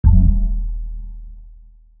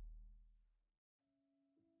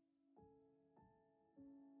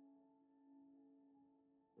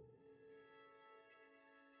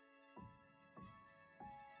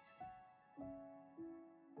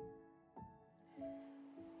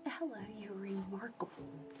Hello, you remarkable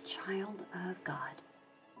child of God.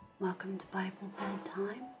 Welcome to Bible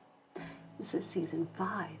Bedtime. This is Season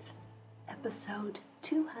 5, Episode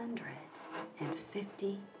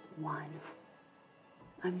 251.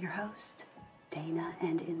 I'm your host, Dana,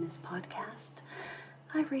 and in this podcast,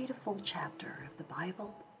 I read a full chapter of the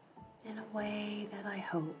Bible in a way that I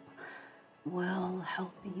hope will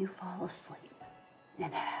help you fall asleep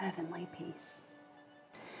in heavenly peace.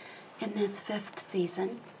 In this 5th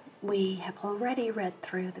season, we have already read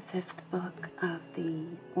through the 5th book of the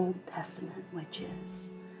Old Testament, which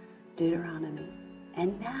is Deuteronomy.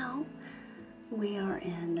 And now we are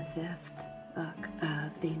in the 5th book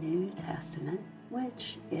of the New Testament,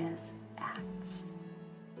 which is Acts.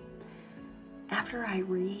 After I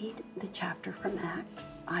read the chapter from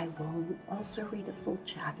Acts, I will also read a full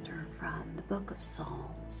chapter from the book of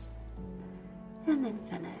Psalms, and then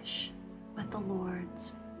finish with the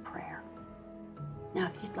Lord's Prayer. Now,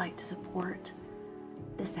 if you'd like to support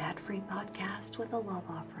this ad-free podcast with a love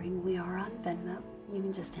offering, we are on Venmo. You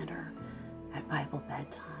can just enter at Bible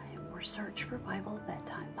Bedtime or search for Bible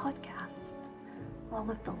Bedtime Podcast. All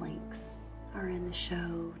of the links are in the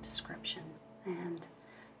show description, and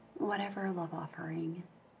whatever love offering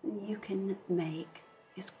you can make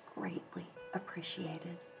is greatly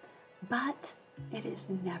appreciated, but it is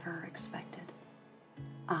never expected.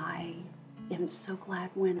 I am so glad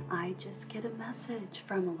when I just get a message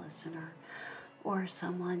from a listener or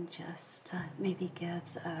someone just maybe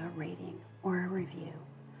gives a rating or a review.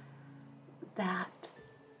 That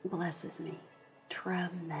blesses me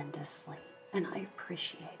tremendously, and I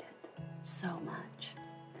appreciate it so much.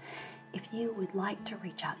 If you would like to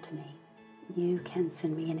reach out to me, you can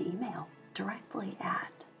send me an email directly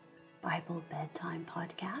at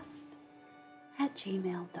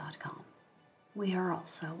BibleBedtimePodcast@gmail.com. We are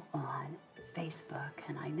also on Facebook,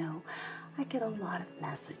 and I know I get a lot of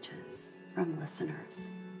messages from listeners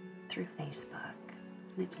through Facebook,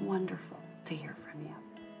 and it's wonderful to hear from you.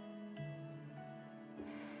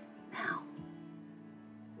 Now,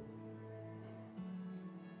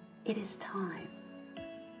 it is time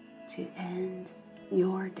to end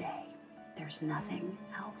your day. There's nothing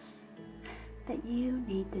else that you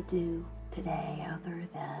need to do today other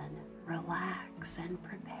than relax and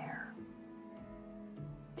prepare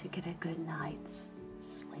to get a good night's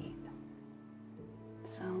sleep.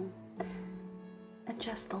 So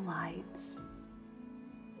adjust the lights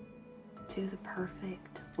to the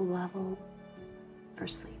perfect level for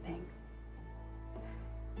sleeping.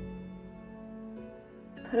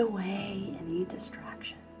 Put away any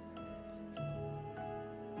distractions.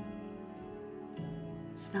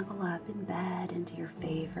 Snuggle up in bed into your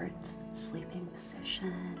favorite sleeping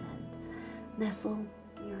position and nestle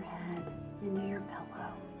your head into your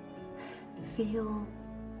pillow. Feel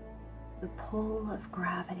the pull of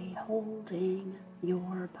gravity holding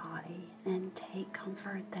your body, and take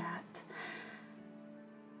comfort that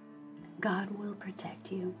God will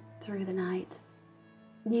protect you through the night.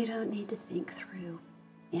 You don't need to think through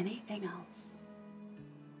anything else.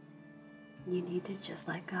 You need to just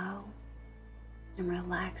let go and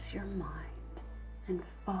relax your mind and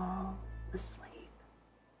fall asleep.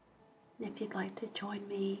 If you'd like to join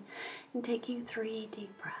me in taking 3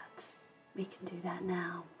 deep breaths, we can do that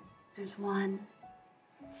now. There's 1,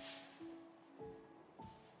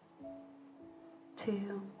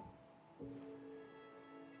 2,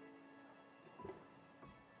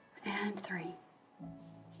 and 3.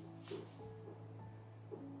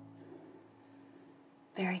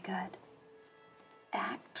 Very good.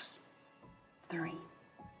 Acts 3.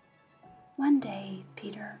 One day,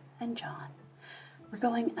 Peter and John were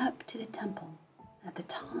going up to the temple at the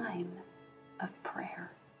time of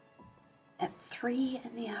prayer at 3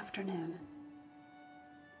 p.m.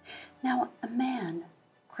 Now, a man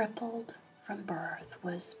crippled from birth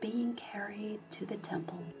was being carried to the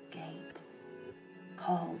temple gate,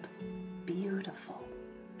 called Beautiful,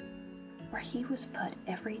 where he was put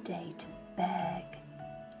every day to beg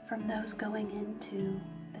from those going into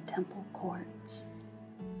the temple courts.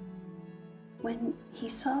 When he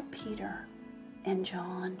saw Peter and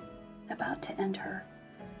John about to enter,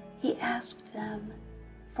 he asked them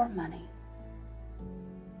for money.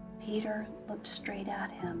 Peter looked straight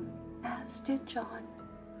at him, as did John.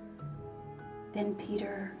 Then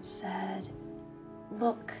Peter said,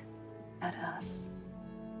 "Look at us."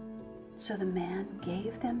 So the man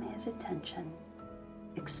gave them his attention,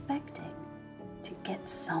 expecting to get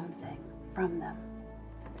something from them.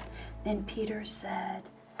 Then Peter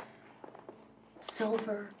said,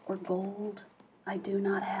 "Silver or gold I do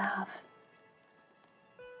not have,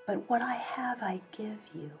 but what I have I give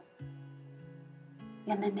you.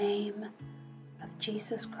 In the name of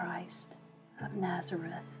Jesus Christ of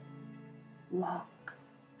Nazareth walk.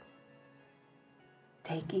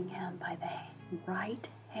 Taking him by the right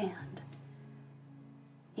hand,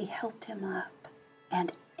 he helped him up,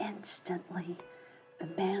 and instantly the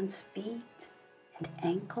man's feet and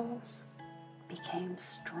ankles became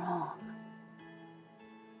strong.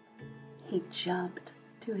 He jumped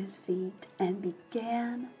to his feet and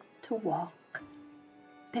began to walk.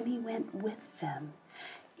 Then he went with them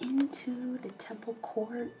into the temple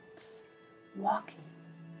courts, walking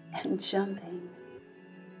and jumping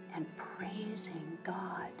and praising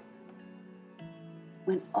God.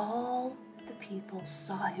 When all the people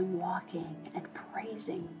saw him walking and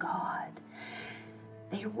praising God,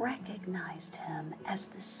 they recognized him as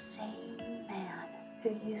the same man who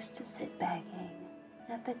used to sit begging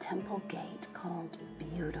at the temple gate called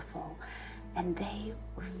Beautiful, and they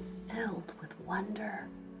were filled with wonder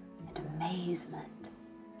and amazement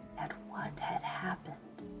at what had happened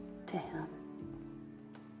to him.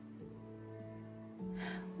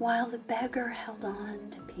 While the beggar held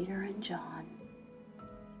on to Peter and John,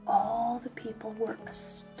 all the people were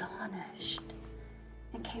astonished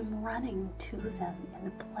and came running to them in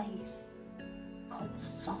the place called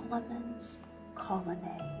Solomon's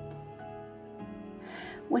Colonnade.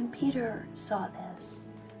 When Peter saw this,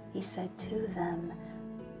 he said to them,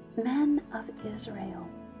 "Men of Israel,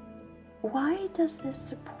 why does this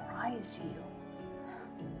surprise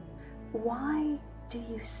you? Why do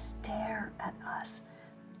you stare at us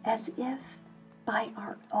as if by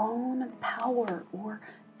our own power or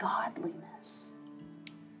godliness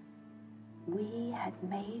we had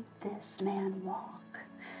made this man walk?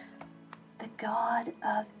 The God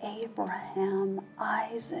of Abraham,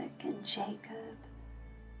 Isaac, and Jacob,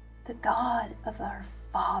 the God of our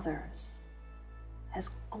fathers,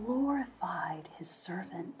 has glorified his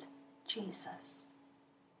servant Jesus.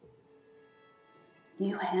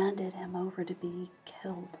 You handed him over to be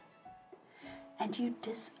killed, and you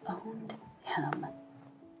disowned him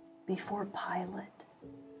before Pilate,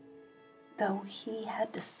 though he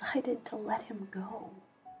had decided to let him go.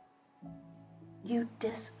 You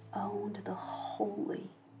disowned the holy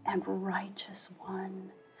and righteous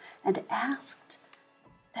one and asked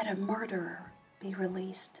that a murderer be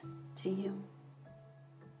released to you.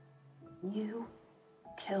 You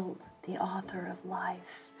killed the author of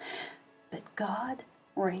life, but God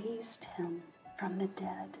raised him from the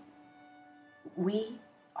dead. We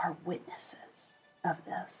are witnesses of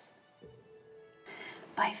this.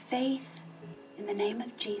 By faith in the name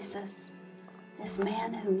of Jesus, this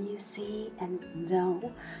man whom you see and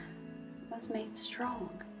know was made strong.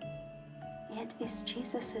 It is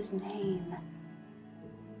Jesus' name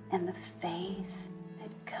and the faith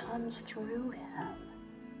that comes through him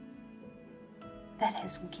that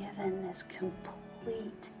has given this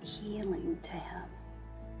complete healing to him,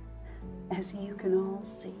 as you can all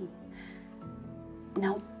see.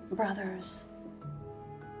 Now, brothers,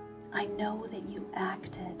 I know that you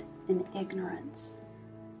acted in ignorance,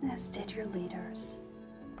 as did your leaders.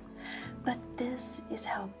 But this is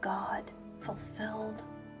how God fulfilled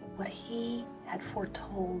what he had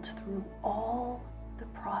foretold through all the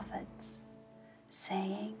prophets,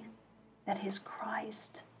 saying that his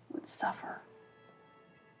Christ would suffer.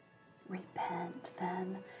 Repent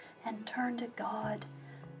then and turn to God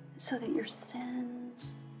so that your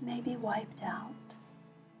sins may be wiped out,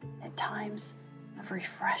 that times of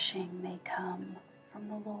refreshing may come from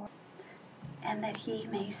the Lord, and that he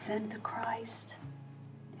may send the Christ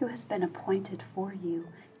who has been appointed for you,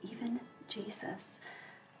 even Jesus.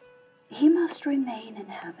 He must remain in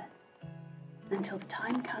heaven until the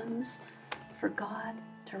time comes for God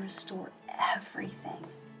to restore everything,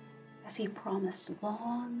 as he promised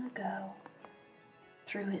long ago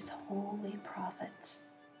through his holy prophets.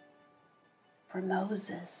 For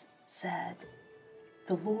Moses said,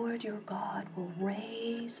 "The Lord your God will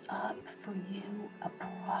raise up for you a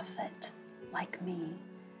prophet like me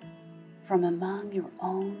from among your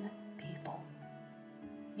own people.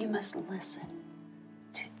 You must listen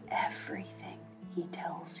to everything he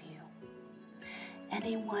tells you.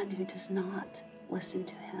 Anyone who does not listen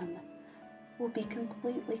to him will be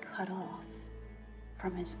completely cut off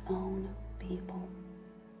from his own people."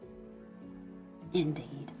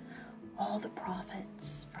 Indeed, all the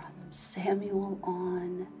prophets from Samuel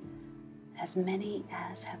on, as many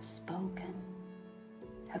as have spoken,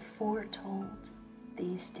 have foretold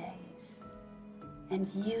these days, and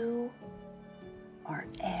you are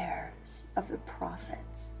heirs of the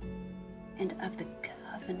prophets and of the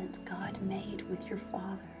covenant God made with your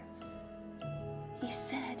fathers. He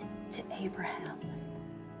said to Abraham,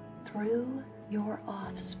 "Through your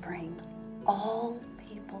offspring, all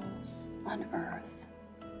peoples on earth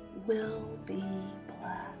will be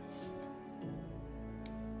blessed.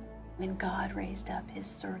 When God raised up his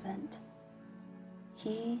servant,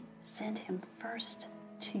 he sent him first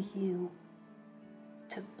to you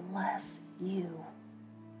to bless you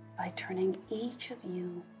by turning each of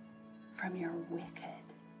you from your wicked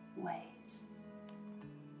ways.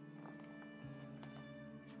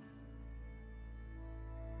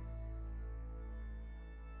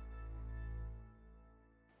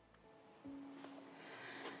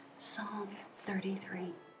 Psalm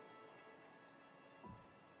 33.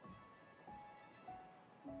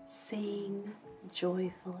 Sing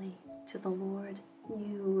joyfully to the Lord,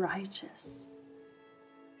 you righteous.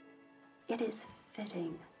 It is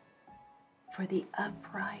fitting for the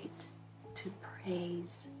upright to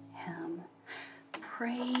praise him.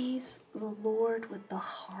 Praise the Lord with the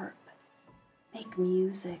harp. Make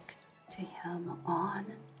music to him on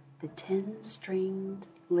the 10-stringed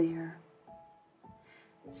lyre.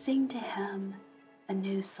 Sing to him a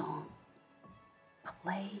new song.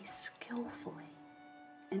 Play skillfully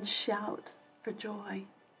and shout for joy.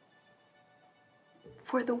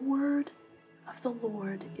 For the word of the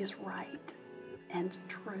Lord is right and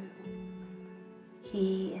true.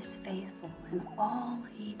 He is faithful in all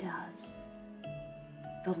he does.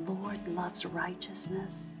 The Lord loves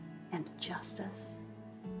righteousness and justice.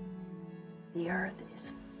 The earth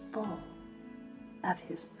is full of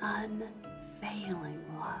his unfailing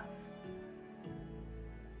love.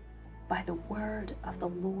 By the word of the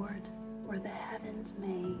Lord were the heavens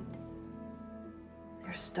made,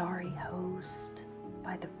 their starry host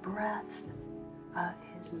by the breath of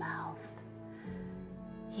his mouth.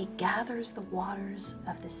 He gathers the waters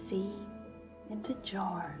of the sea into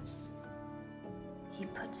jars. He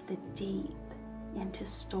puts the deep into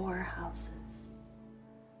storehouses.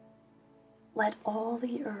 Let all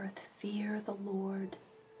the earth fear the Lord.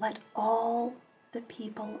 Let all the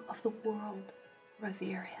people of the world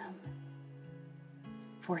revere him.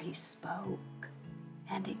 For he spoke,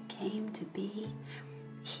 and it came to be.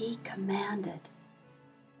 He commanded,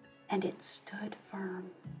 and it stood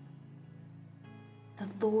firm.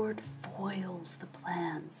 The Lord foils the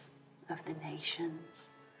plans of the nations.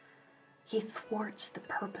 He thwarts the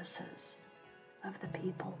purposes of the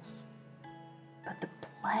peoples. But the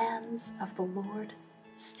plans of the Lord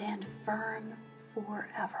stand firm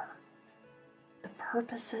forever. The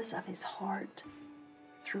purposes of his heart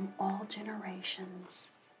through all generations.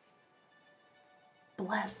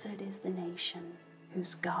 Blessed is the nation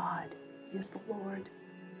whose God is the Lord,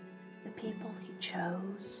 the people he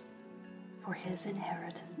chose for his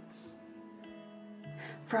inheritance.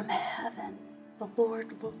 From heaven, the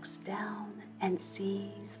Lord looks down and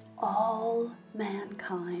sees all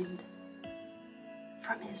mankind.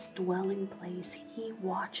 From his dwelling place, he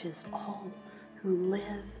watches all who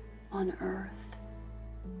live on earth.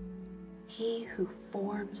 He who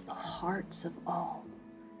forms the hearts of all,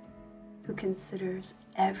 who considers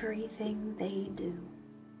everything they do.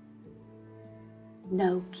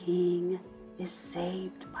 No king is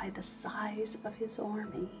saved by the size of his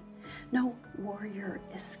army. No warrior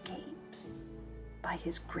escapes by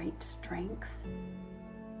his great strength.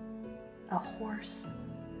 A horse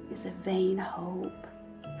is a vain hope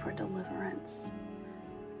for deliverance.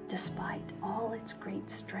 Despite all its great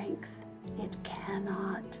strength, it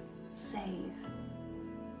cannot save.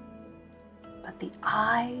 But the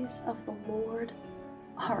eyes of the Lord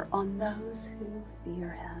are on those who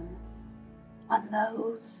fear him, on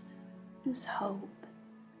those whose hope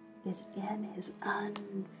is in his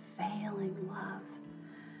unfailing love,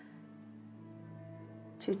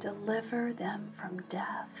 to deliver them from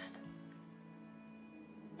death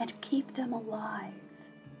and keep them alive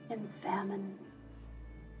in famine.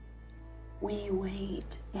 We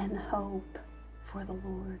wait in hope for the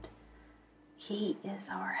Lord. He is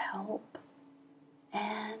our help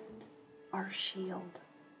and our shield.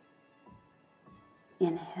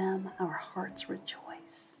 In him our hearts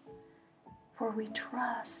rejoice, for we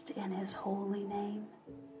trust in his holy name.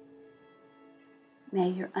 May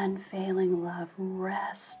your unfailing love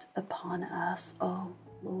rest upon us, O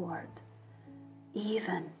Lord,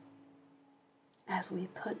 even as we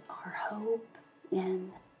put our hope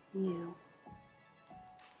in you.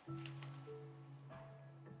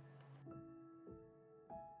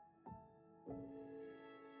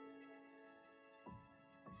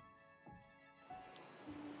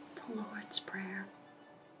 The Lord's Prayer.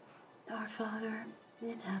 Our Father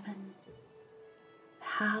in heaven,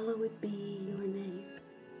 hallowed be your name.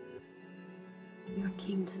 Your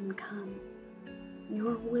kingdom come.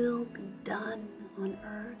 Your will be done on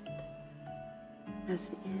earth as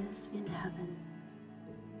it is in heaven.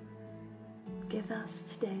 Give us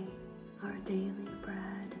today our daily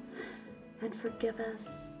bread, and forgive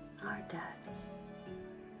us our debts,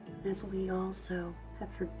 as we also have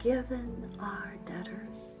forgiven our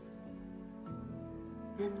debtors.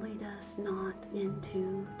 And lead us not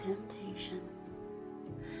into temptation,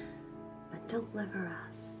 but deliver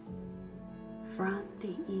us from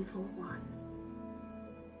the evil one.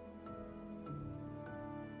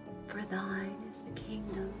 For thine is the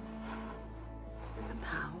kingdom, and the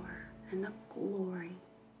power, and the glory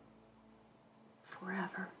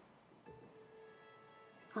forever.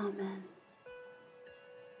 Amen.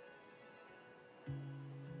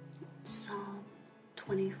 Psalm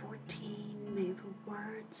 20:14, may the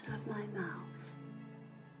words of my mouth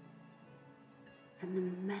and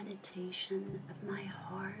the meditation of my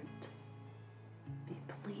heart be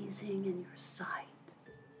pleasing in your sight,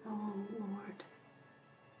 O Lord,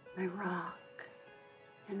 my rock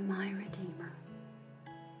and my redeemer.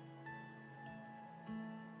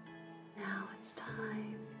 Now it's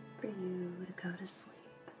time for you to go to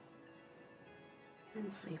sleep,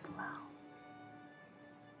 and sleep well.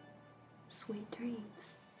 Sweet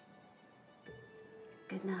dreams.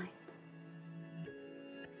 Good night.